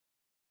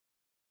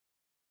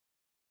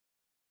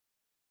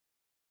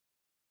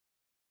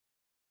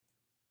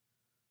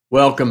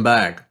Welcome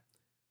back.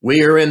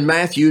 We are in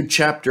Matthew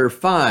chapter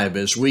 5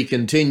 as we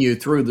continue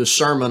through the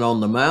Sermon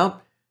on the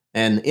Mount,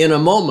 and in a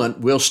moment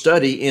we'll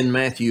study in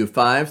Matthew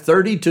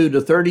 5:32 to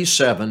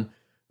 37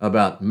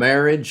 about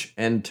marriage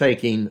and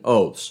taking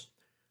oaths.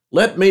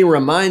 Let me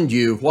remind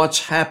you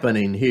what's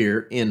happening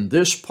here in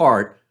this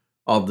part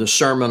of the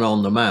Sermon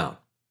on the Mount.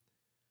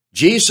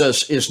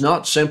 Jesus is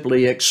not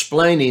simply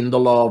explaining the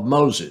law of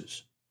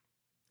Moses,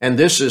 and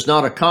this is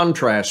not a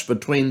contrast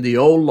between the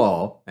old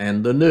law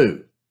and the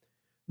new.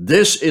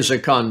 This is a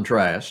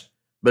contrast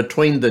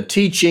between the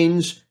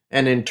teachings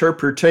and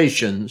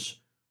interpretations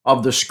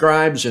of the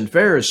scribes and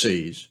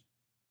Pharisees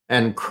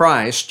and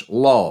Christ's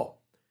law.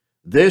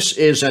 This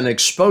is an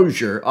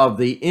exposure of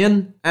the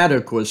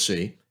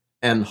inadequacy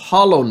and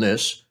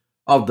hollowness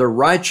of the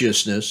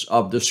righteousness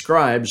of the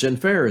scribes and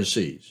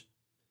Pharisees.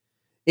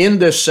 In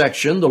this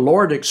section, the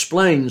Lord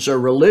explains a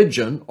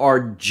religion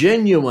or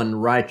genuine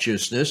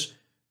righteousness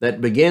that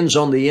begins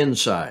on the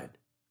inside,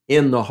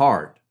 in the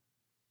heart.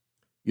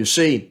 You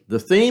see, the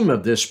theme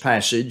of this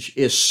passage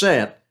is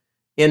set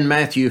in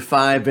Matthew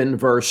 5 and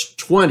verse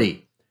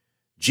 20.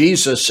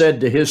 Jesus said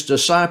to his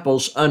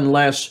disciples,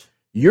 "Unless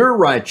your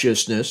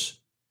righteousness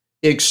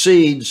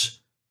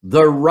exceeds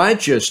the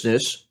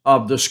righteousness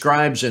of the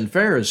scribes and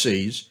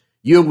Pharisees,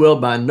 you will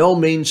by no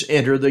means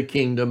enter the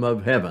kingdom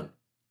of heaven."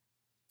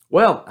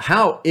 Well,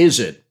 how is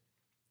it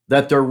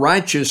that the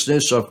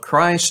righteousness of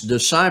Christ's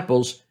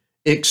disciples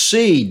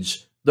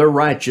exceeds the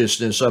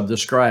righteousness of the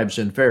scribes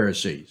and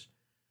Pharisees?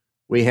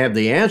 We have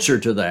the answer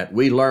to that.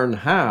 We learn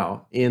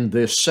how in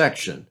this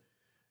section.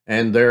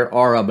 And there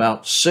are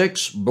about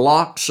 6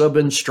 blocks of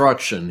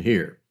instruction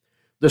here.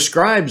 The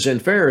scribes and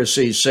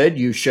Pharisees said,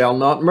 "You shall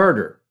not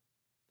murder."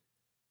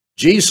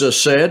 Jesus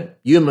said,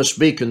 "You must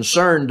be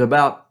concerned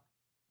about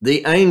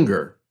the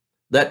anger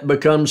that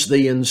becomes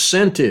the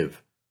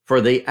incentive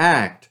for the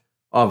act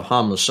of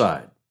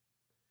homicide."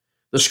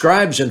 The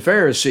scribes and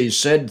Pharisees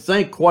said,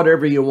 "Think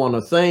whatever you want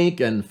to think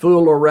and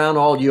fool around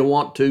all you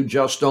want to,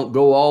 just don't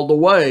go all the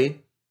way."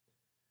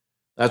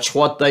 That's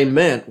what they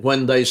meant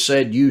when they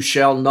said, "You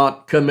shall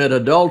not commit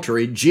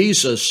adultery."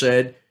 Jesus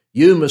said,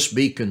 "You must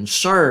be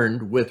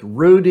concerned with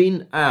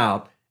rooting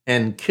out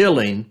and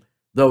killing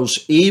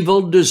those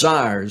evil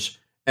desires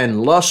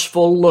and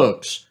lustful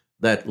looks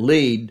that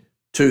lead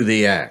to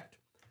the act."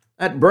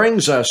 That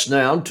brings us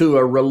now to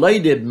a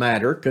related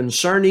matter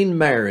concerning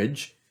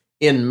marriage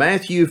in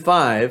Matthew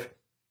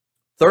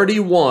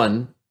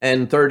 5:31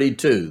 and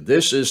 32.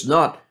 This is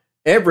not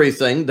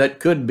everything that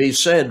could be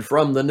said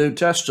from the New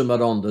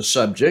Testament on the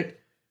subject,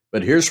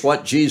 but here's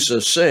what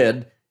Jesus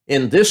said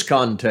in this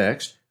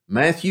context,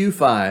 Matthew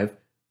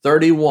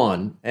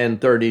 5:31 and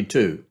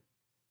 32.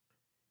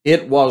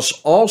 "It was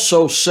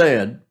also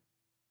said,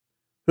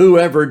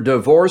 whoever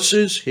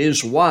divorces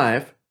his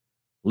wife,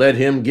 let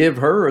him give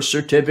her a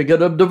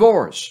certificate of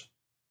divorce.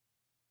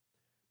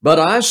 But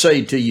I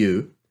say to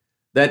you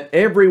that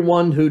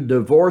everyone who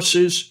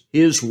divorces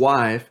his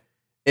wife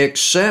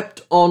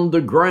except on the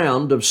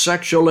ground of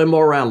sexual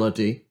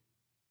immorality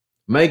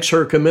makes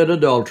her commit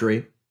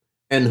adultery,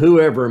 and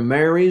whoever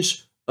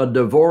marries a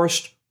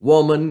divorced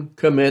woman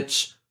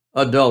commits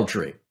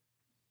adultery."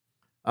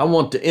 I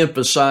want to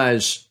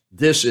emphasize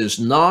this is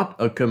not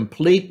a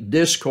complete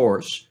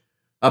discourse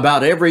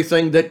about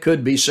everything that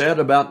could be said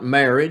about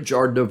marriage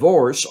or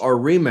divorce or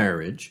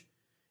remarriage.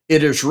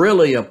 It is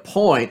really a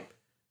point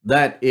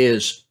that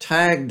is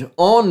tagged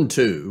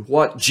onto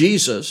what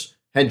Jesus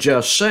had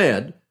just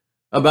said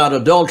about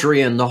adultery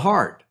in the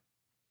heart.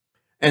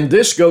 And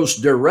this goes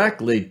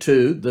directly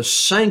to the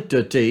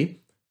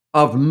sanctity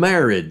of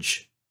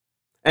marriage.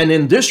 And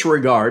in this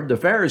regard, the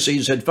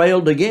Pharisees had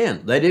failed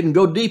again. They didn't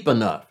go deep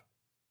enough.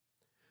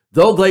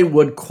 Though they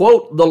would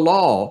quote the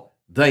law,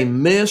 they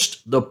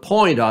missed the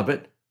point of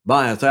it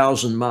by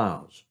 1,000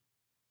 miles.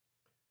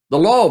 The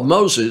law of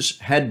Moses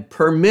had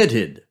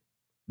permitted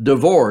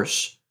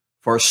divorce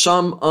for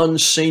some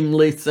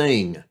unseemly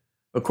thing,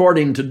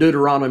 according to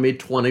Deuteronomy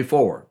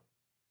 24.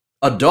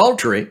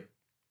 Adultery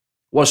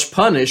was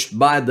punished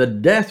by the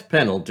death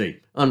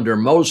penalty under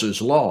Moses'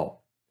 law.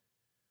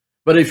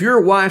 But if your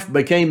wife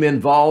became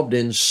involved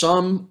in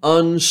some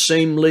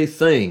unseemly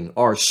thing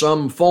or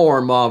some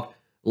form of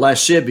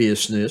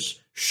lasciviousness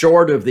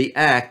short of the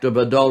act of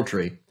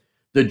adultery,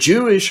 the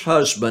Jewish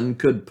husband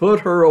could put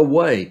her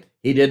away.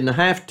 He didn't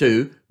have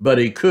to, but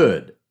he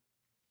could.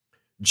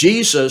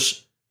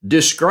 Jesus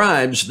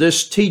describes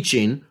this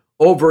teaching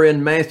over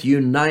in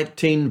Matthew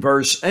 19,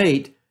 verse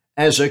 8,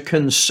 as a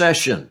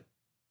concession.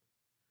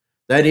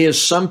 That is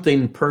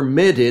something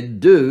permitted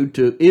due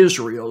to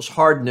Israel's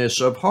hardness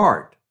of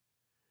heart.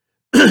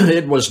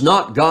 It was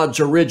not God's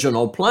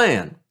original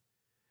plan.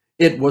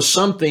 It was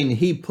something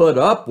he put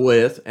up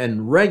with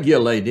and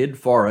regulated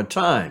for a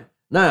time.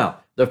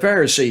 Now, the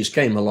Pharisees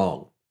came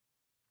along,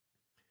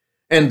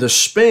 and the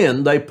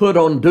spin they put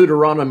on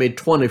Deuteronomy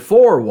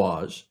 24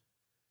 was,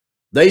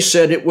 they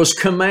said it was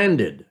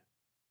commanded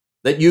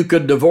that you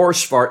could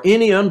divorce for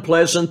any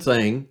unpleasant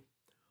thing.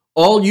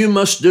 All you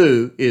must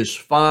do is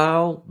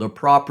file the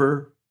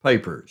proper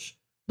papers,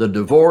 the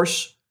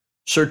divorce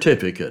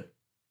certificate.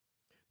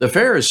 The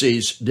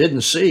Pharisees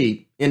didn't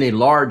see any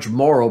large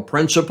moral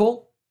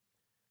principle.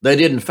 They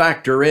didn't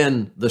factor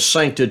in the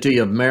sanctity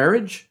of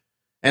marriage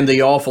and the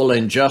awful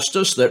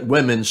injustice that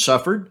women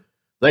suffered.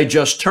 They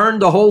just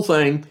turned the whole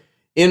thing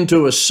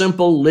into a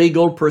simple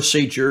legal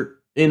procedure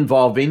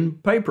involving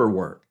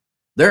paperwork.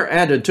 Their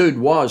attitude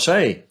was,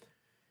 hey,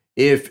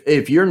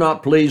 if you're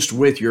not pleased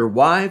with your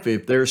wife,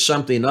 if there's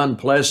something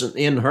unpleasant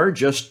in her,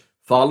 just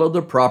follow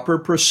the proper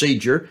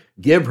procedure,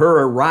 give her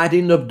a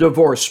writing of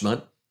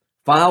divorcement,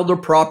 file the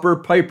proper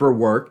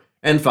paperwork,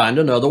 and find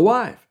another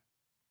wife.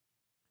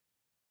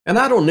 And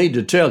I don't need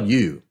to tell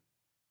you,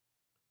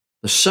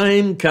 the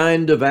same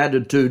kind of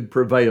attitude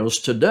prevails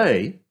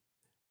today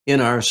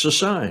in our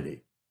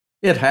society.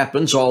 It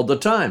happens all the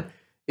time.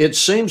 It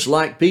seems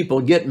like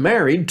people get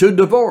married to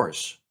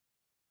divorce,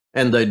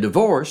 and they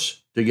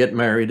divorce to get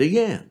married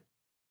again,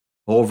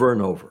 over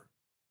and over.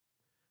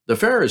 The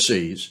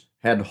Pharisees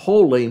had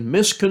wholly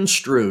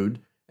misconstrued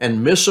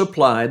and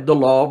misapplied the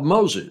law of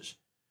Moses,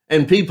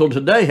 and people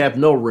today have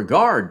no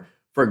regard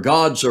for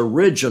God's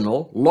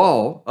original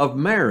law of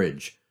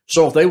marriage.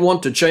 So if they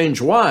want to change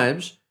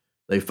wives,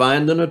 they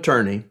find an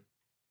attorney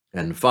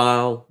and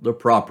file the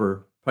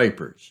proper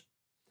papers.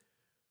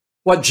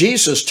 What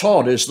Jesus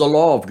taught is the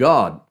law of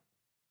God.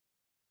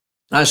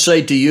 I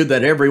say to you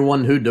that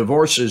everyone who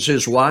divorces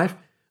his wife,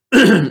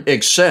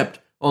 except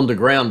on the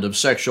ground of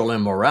sexual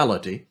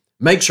immorality,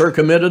 makes her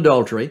commit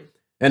adultery,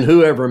 and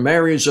whoever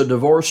marries a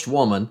divorced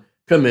woman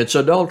commits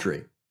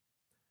adultery.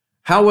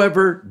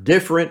 However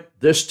different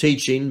this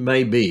teaching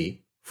may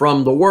be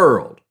from the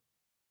world,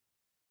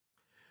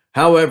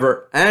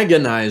 however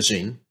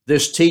agonizing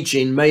this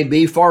teaching may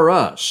be for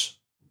us,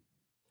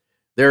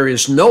 there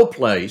is no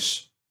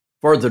place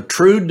for the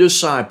true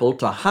disciple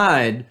to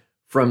hide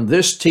from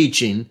this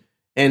teaching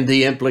and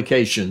the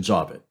implications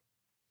of it.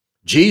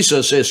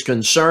 Jesus is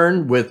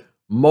concerned with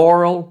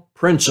moral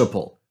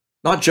principle,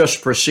 not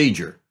just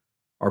procedure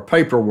or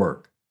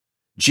paperwork.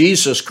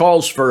 Jesus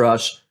calls for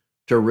us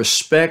to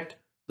respect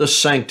the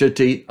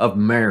sanctity of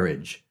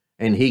marriage,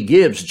 and he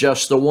gives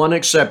just the one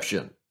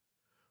exception.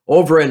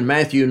 Over in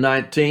Matthew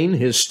 19,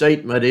 his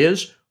statement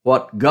is,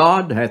 "What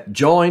God hath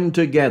joined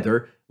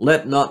together,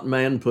 let not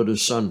man put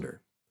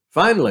asunder."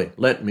 Finally,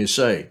 let me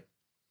say,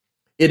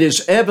 it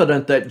is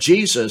evident that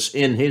Jesus,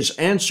 in his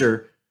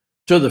answer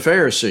to the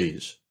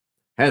Pharisees,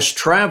 has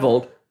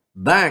traveled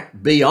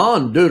back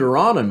beyond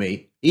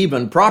Deuteronomy,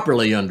 even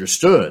properly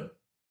understood.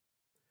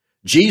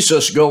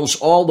 Jesus goes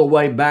all the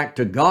way back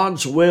to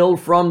God's will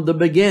from the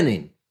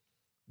beginning.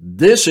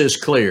 This is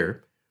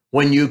clear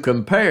when you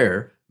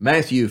compare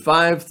Matthew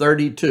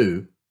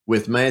 5:32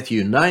 with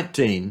Matthew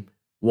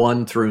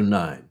 19:1 through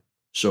 9.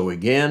 So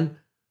again,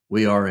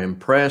 we are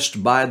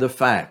impressed by the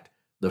fact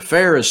the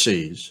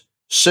Pharisees'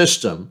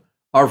 system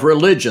of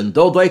religion,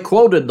 though they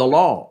quoted the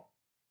law,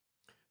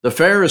 the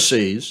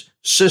Pharisees'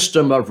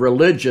 system of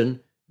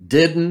religion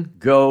didn't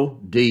go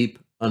deep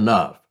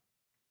enough.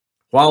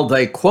 While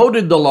they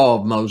quoted the law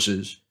of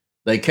Moses,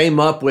 they came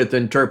up with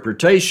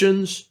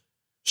interpretations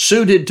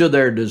suited to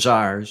their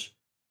desires,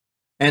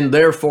 and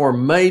therefore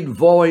made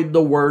void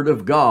the word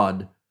of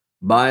God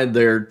by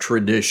their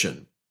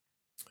tradition.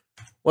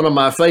 One of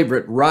my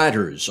favorite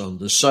writers on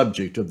the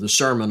subject of the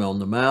Sermon on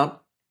the Mount,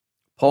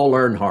 Paul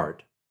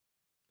Earnhardt,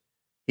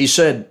 he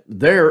said,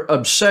 their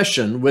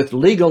obsession with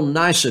legal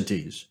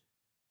niceties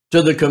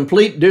to the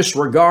complete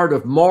disregard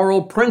of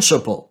moral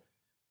principle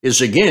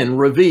is again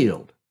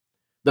revealed.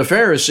 The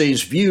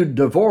Pharisees viewed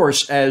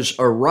divorce as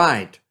a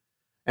right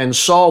and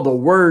saw the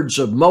words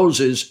of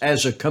Moses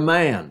as a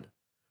command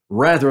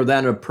rather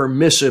than a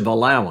permissive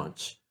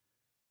allowance.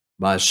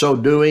 By so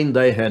doing,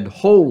 they had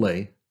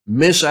wholly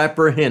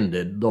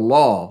misapprehended the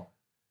law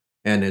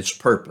and its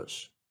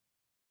purpose.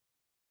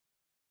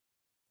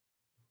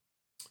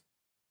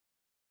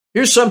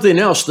 Here's something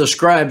else the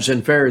scribes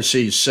and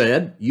Pharisees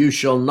said: "You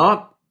shall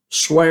not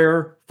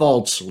swear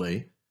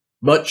falsely,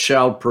 but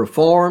shall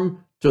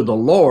perform to the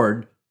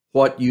Lord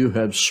what you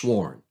have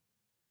sworn."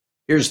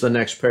 Here's the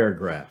next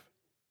paragraph.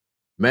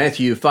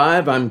 Matthew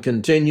 5, I'm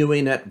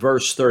continuing at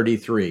verse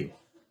 33.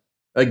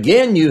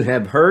 "Again you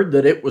have heard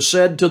that it was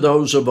said to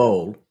those of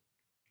old,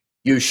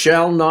 You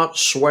shall not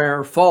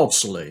swear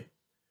falsely,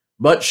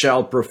 but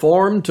shall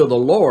perform to the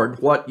Lord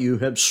what you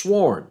have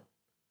sworn.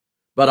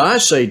 But I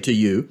say to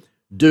you,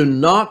 do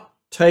not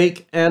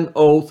take an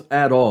oath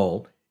at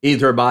all,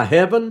 either by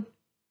heaven,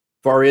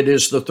 for it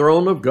is the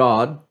throne of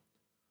God,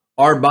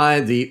 or by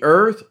the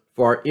earth,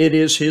 for it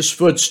is his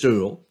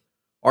footstool,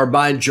 or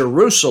by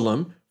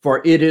Jerusalem,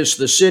 for it is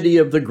the city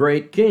of the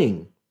great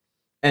king.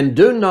 And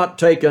do not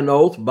take an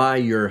oath by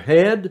your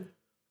head,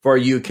 for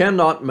you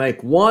cannot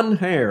make one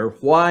hair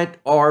white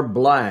or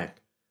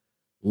black.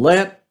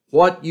 Let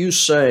what you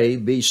say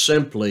be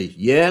simply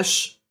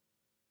yes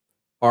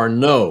or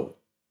no.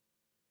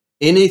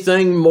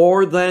 Anything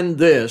more than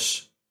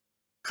this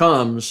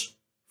comes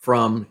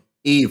from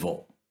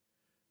evil."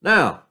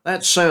 Now,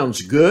 that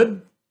sounds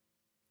good.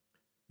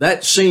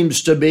 That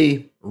seems to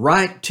be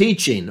right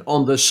teaching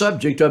on the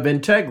subject of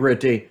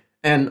integrity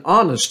and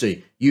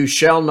honesty. You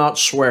shall not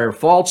swear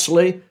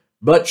falsely,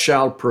 but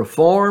shall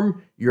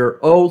perform your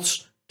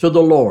oaths to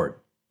the Lord.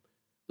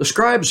 The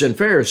scribes and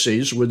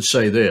Pharisees would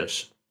say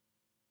this,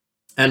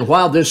 and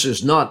while this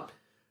is not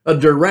a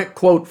direct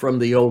quote from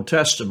the Old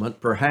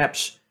Testament,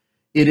 perhaps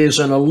it is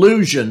an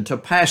allusion to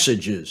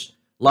passages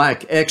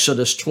like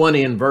Exodus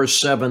 20 and verse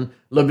 7,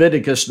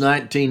 Leviticus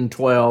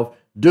 19:12,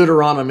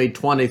 Deuteronomy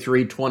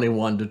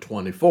 23:21 to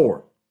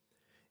 24.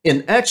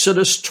 In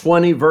Exodus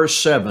 20 verse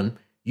 7,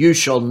 you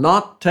shall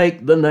not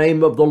take the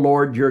name of the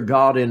Lord your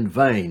God in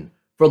vain,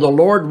 for the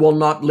Lord will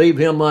not leave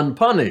him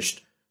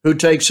unpunished who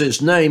takes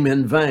his name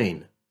in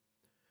vain.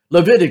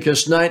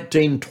 Leviticus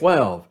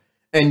 19:12,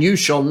 and you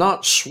shall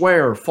not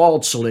swear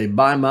falsely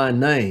by my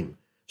name,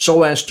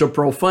 so as to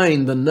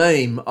profane the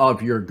name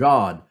of your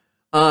God.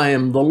 I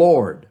am the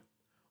Lord.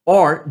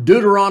 Or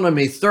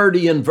Deuteronomy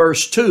 30 and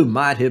verse 2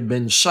 might have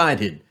been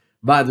cited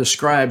by the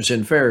scribes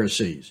and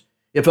Pharisees.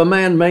 If a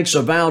man makes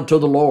a vow to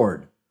the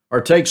Lord,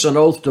 or takes an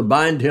oath to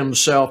bind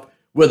himself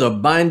with a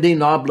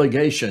binding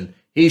obligation,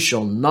 he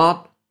shall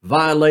not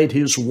violate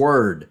his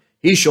word.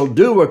 He shall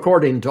do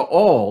according to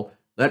all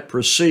that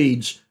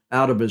proceeds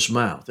out of his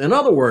mouth. In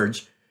other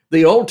words,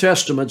 the Old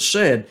Testament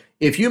said,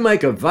 if you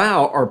make a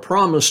vow or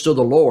promise to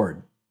the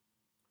Lord,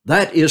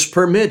 that is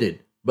permitted,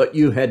 but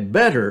you had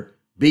better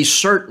be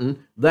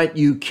certain that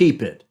you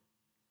keep it.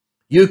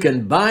 You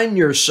can bind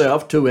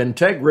yourself to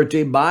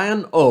integrity by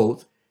an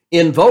oath,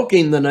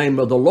 invoking the name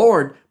of the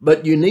Lord,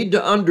 but you need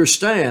to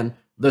understand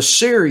the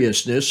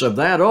seriousness of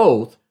that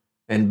oath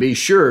and be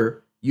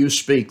sure you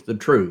speak the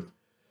truth.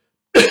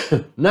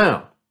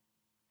 Now,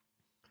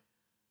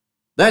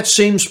 that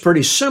seems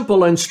pretty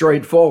simple and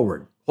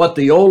straightforward, what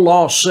the old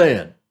law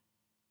said,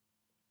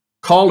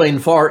 calling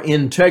for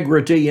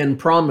integrity in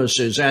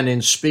promises and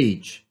in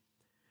speech.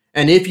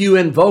 And if you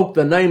invoke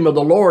the name of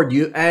the Lord,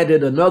 you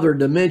added another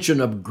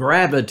dimension of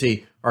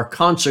gravity or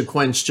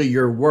consequence to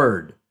your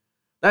word.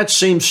 That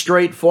seems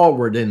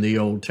straightforward in the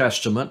Old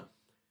Testament.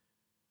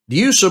 Do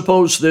you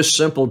suppose this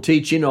simple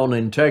teaching on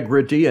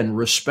integrity and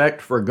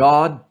respect for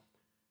God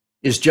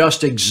is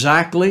just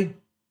exactly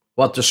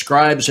what the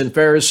scribes and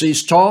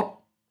Pharisees taught?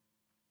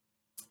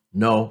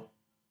 No.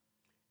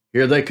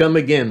 Here they come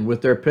again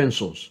with their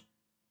pencils.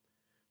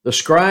 The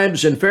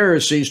scribes and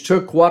Pharisees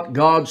took what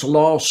God's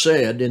law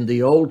said in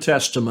the Old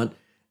Testament,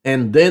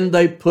 and then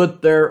they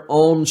put their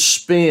own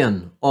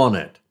spin on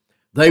it.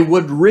 They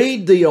would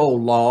read the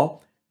old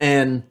law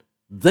and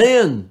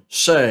then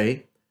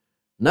say,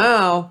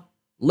 now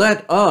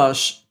let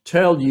us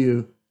tell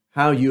you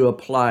how you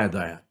apply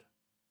that.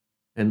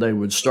 And they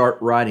would start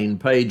writing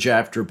page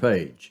after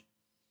page.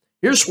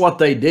 Here's what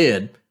they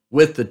did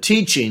with the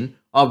teaching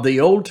of the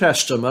Old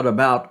Testament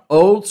about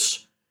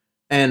oaths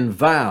and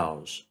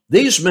vows.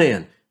 These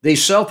men,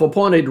 these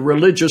self-appointed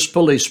religious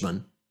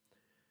policemen,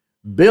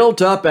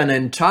 built up an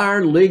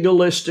entire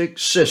legalistic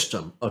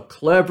system, a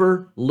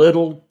clever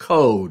little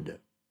code.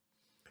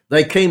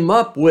 They came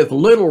up with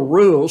little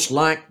rules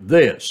like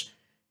this.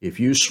 If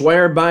you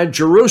swear by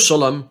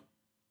Jerusalem,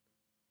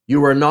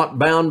 you are not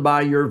bound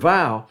by your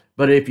vow,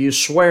 but if you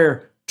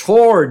swear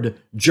toward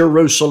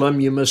Jerusalem,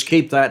 you must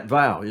keep that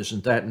vow.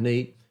 Isn't that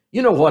neat?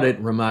 You know what it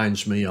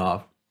reminds me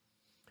of?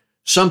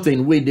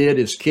 Something we did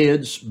as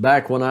kids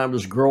back when I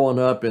was growing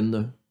up in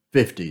the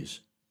 50s.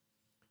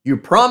 You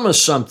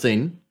promise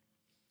something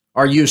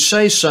or you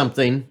say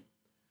something,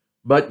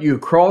 but you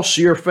cross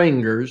your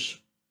fingers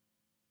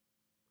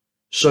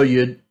so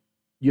you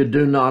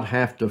do not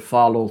have to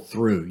follow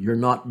through. You're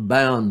not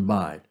bound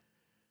by it.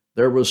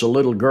 There was a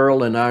little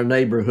girl in our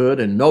neighborhood,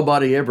 and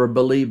nobody ever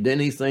believed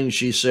anything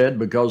she said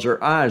because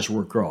her eyes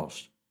were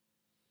crossed.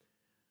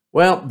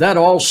 Well, that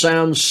all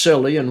sounds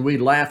silly, and we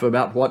laugh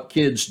about what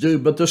kids do,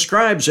 but the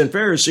scribes and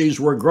Pharisees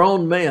were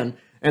grown men,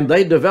 and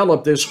they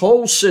developed this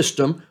whole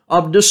system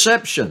of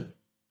deception.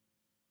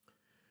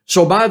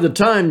 So by the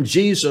time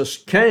Jesus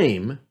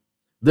came,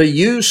 the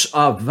use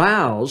of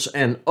vows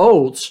and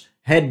oaths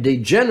had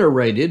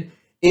degenerated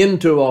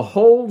into a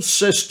whole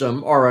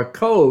system or a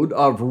code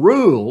of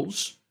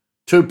rules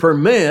to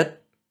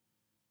permit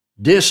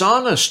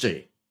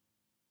dishonesty.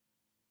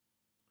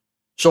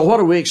 So what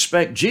do we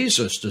expect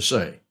Jesus to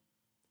say?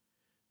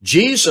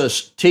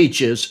 Jesus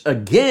teaches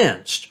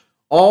against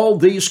all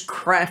these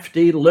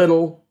crafty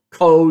little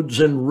codes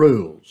and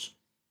rules.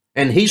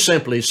 And he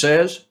simply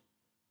says,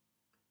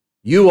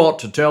 you ought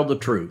to tell the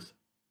truth.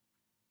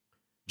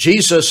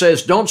 Jesus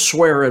says, don't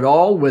swear at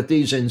all with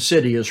these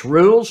insidious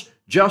rules,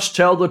 just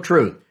tell the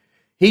truth.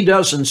 He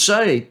doesn't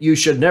say you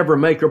should never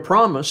make a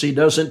promise. He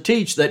doesn't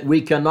teach that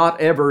we cannot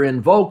ever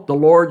invoke the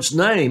Lord's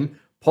name.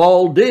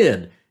 Paul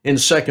did in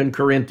 2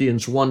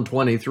 Corinthians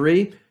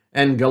 1:23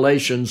 and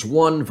Galatians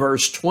 1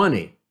 verse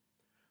 20.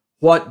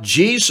 What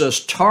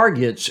Jesus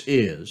targets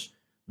is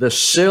the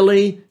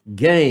silly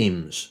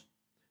games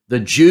the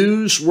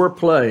Jews were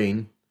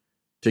playing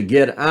to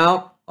get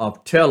out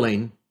of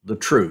telling the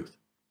truth.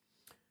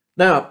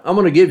 Now, I'm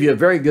going to give you a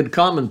very good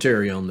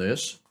commentary on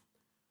this.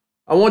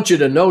 I want you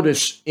to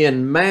notice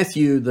in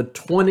Matthew, the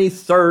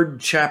 23rd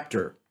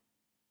chapter,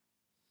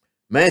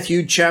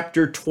 Matthew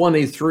chapter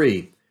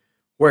 23,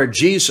 where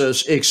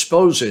Jesus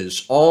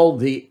exposes all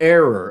the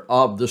error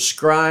of the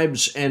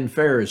scribes and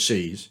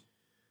Pharisees,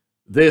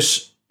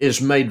 this is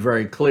made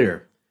very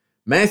clear.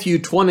 Matthew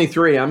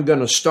 23, I'm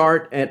going to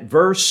start at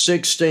verse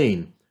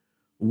 16.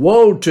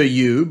 Woe to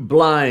you,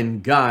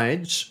 blind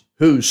guides,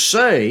 who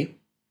say,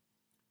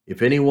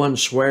 if anyone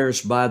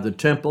swears by the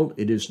temple,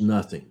 it is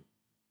nothing.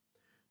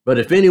 But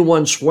if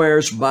anyone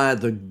swears by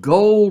the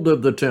gold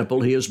of the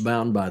temple, he is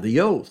bound by the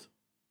oath.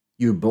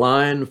 You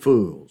blind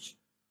fools,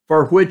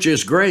 for which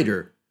is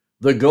greater,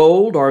 the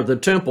gold or the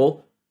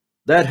temple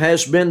that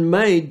has been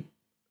made,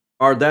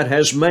 or that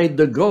has made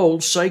the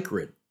gold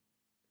sacred?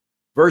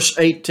 Verse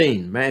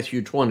 18,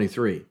 Matthew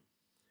 23.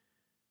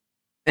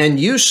 And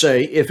you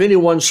say, if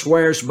anyone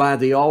swears by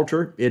the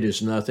altar, it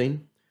is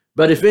nothing.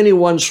 But if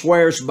anyone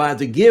swears by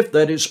the gift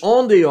that is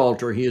on the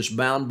altar, he is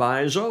bound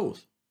by his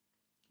oath.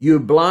 You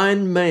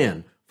blind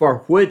man, for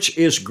which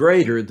is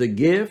greater, the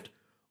gift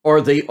or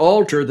the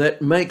altar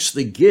that makes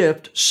the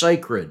gift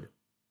sacred?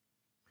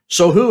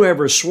 So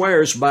whoever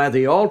swears by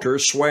the altar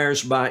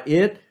swears by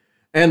it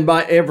and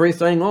by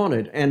everything on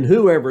it. And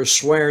whoever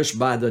swears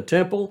by the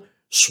temple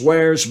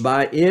swears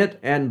by it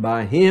and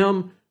by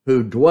him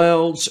who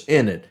dwells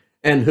in it.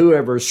 And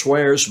whoever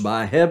swears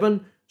by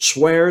heaven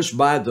swears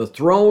by the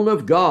throne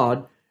of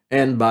God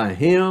and by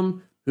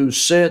him who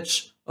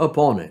sits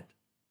upon it.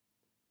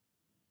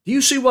 Do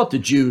you see what the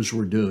Jews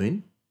were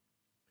doing?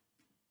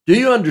 Do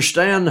you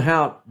understand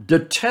how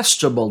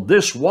detestable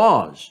this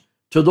was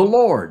to the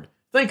Lord?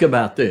 Think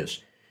about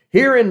this.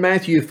 Here in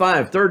Matthew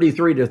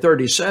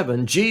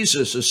 5:33-37,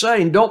 Jesus is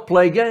saying, don't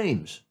play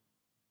games.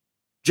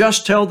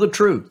 Just tell the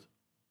truth.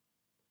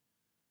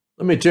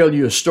 Let me tell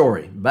you a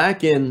story.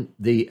 Back in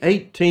the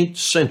 18th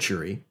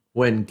century,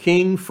 when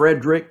King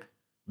Frederick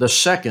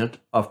II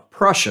of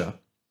Prussia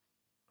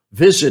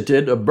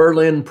visited a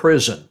Berlin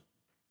prison,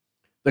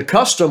 the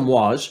custom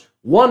was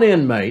one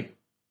inmate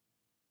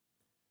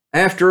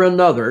after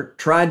another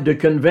tried to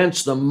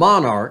convince the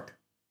monarch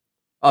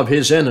of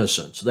his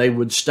innocence. They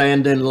would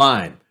stand in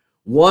line,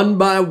 one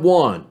by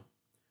one.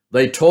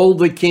 They told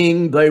the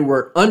king they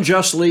were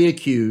unjustly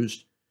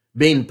accused,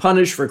 being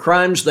punished for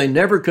crimes they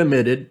never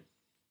committed.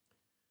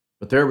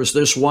 But there was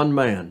this one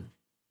man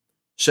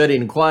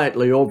sitting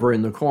quietly over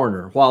in the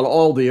corner while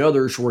all the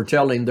others were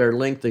telling their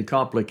lengthy,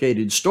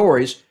 complicated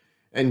stories,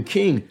 and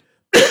King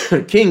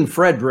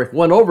Frederick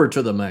went over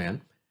to the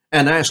man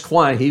and asked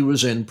why he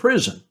was in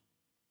prison.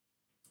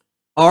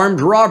 Armed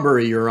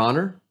robbery, Your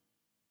Honor.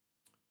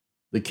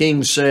 The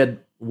king said,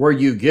 were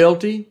you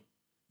guilty?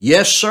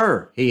 Yes,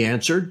 sir, he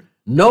answered.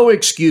 No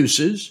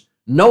excuses,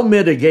 no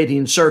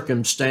mitigating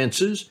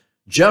circumstances,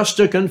 just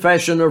a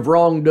confession of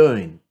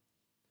wrongdoing.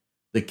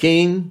 The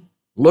king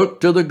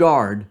looked to the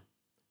guard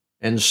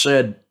and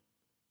said,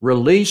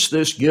 release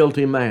this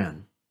guilty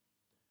man.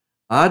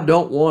 I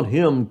don't want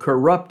him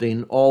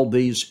corrupting all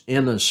these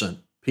innocent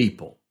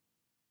people.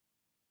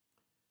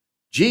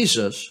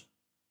 Jesus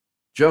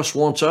just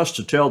wants us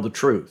to tell the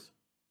truth,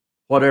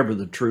 whatever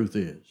the truth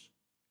is.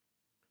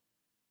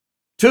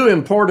 Two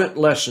important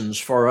lessons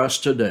for us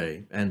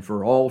today and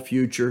for all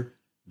future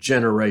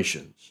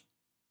generations.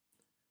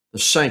 The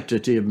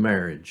sanctity of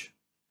marriage.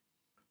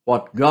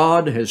 What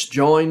God has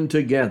joined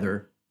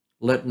together,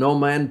 let no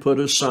man put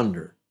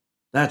asunder.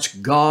 That's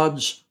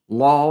God's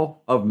law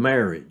of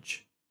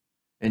marriage.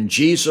 And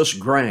Jesus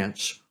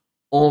grants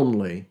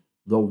only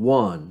the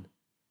one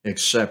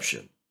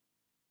exception.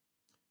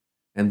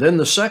 And then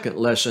the second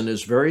lesson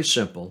is very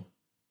simple.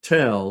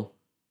 Tell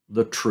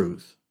the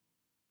truth.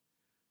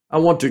 I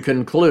want to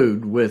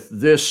conclude with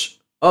this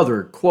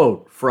other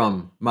quote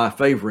from my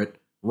favorite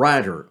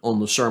writer on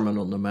the Sermon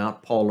on the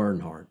Mount, Paul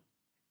Earnhardt.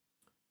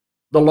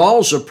 The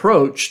law's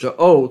approach to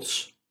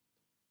oaths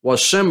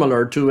was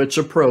similar to its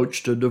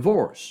approach to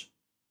divorce.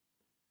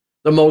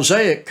 The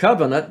Mosaic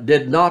covenant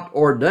did not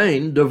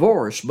ordain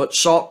divorce, but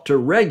sought to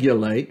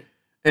regulate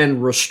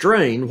and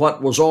restrain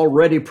what was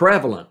already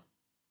prevalent.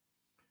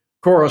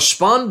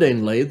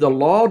 Correspondingly, the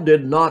law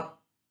did not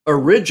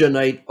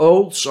originate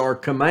oaths or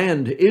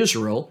command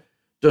Israel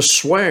to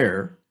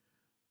swear,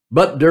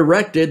 but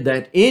directed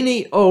that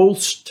any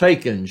oaths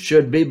taken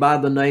should be by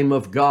the name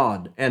of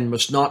God and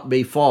must not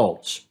be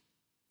false.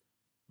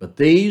 But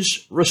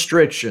these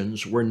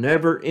restrictions were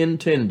never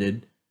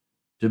intended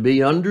to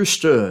be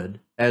understood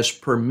as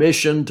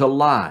permission to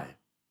lie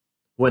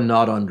when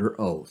not under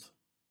oath.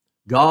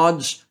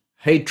 God's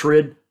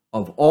hatred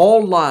of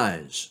all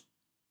lies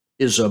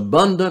is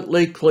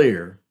abundantly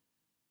clear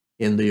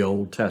in the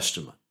Old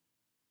Testament.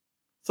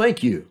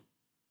 Thank you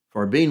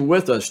for being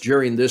with us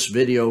during this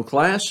video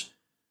class.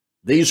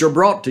 These are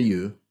brought to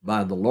you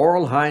by the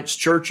Laurel Heights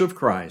Church of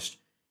Christ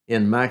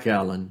in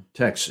McAllen,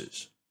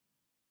 Texas.